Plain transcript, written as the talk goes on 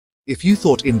If you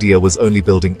thought India was only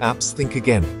building apps, think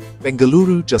again.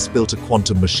 Bengaluru just built a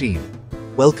quantum machine.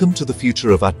 Welcome to the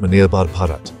future of Atmanirbhar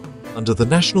Bharat. Under the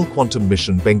National Quantum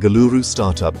Mission, Bengaluru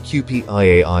startup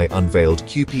QpiAI unveiled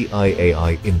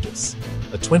QpiAI-Indus,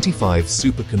 a 25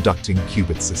 superconducting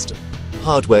qubit system.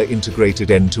 Hardware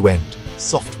integrated end-to-end,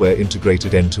 software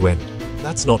integrated end-to-end.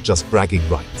 That's not just bragging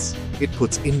rights. It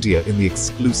puts India in the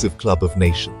exclusive club of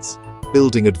nations,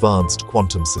 building advanced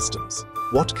quantum systems.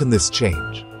 What can this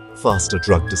change? Faster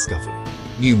drug discovery,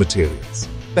 new materials,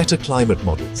 better climate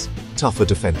models, tougher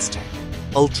defense tech,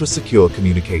 ultra-secure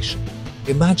communication.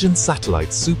 Imagine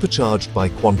satellites supercharged by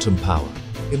quantum power.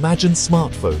 Imagine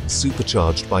smartphones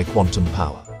supercharged by quantum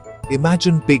power.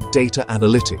 Imagine big data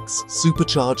analytics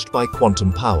supercharged by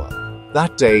quantum power.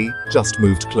 That day just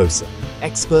moved closer.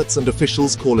 Experts and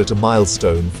officials call it a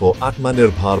milestone for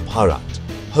Atmanirbhar Bharat,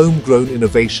 homegrown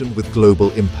innovation with global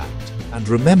impact. And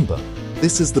remember,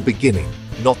 this is the beginning,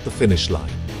 not the finish line.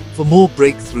 For more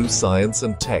breakthrough science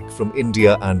and tech from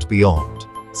India and beyond,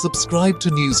 subscribe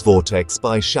to NewsVortex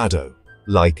by Shadow,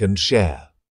 like and share.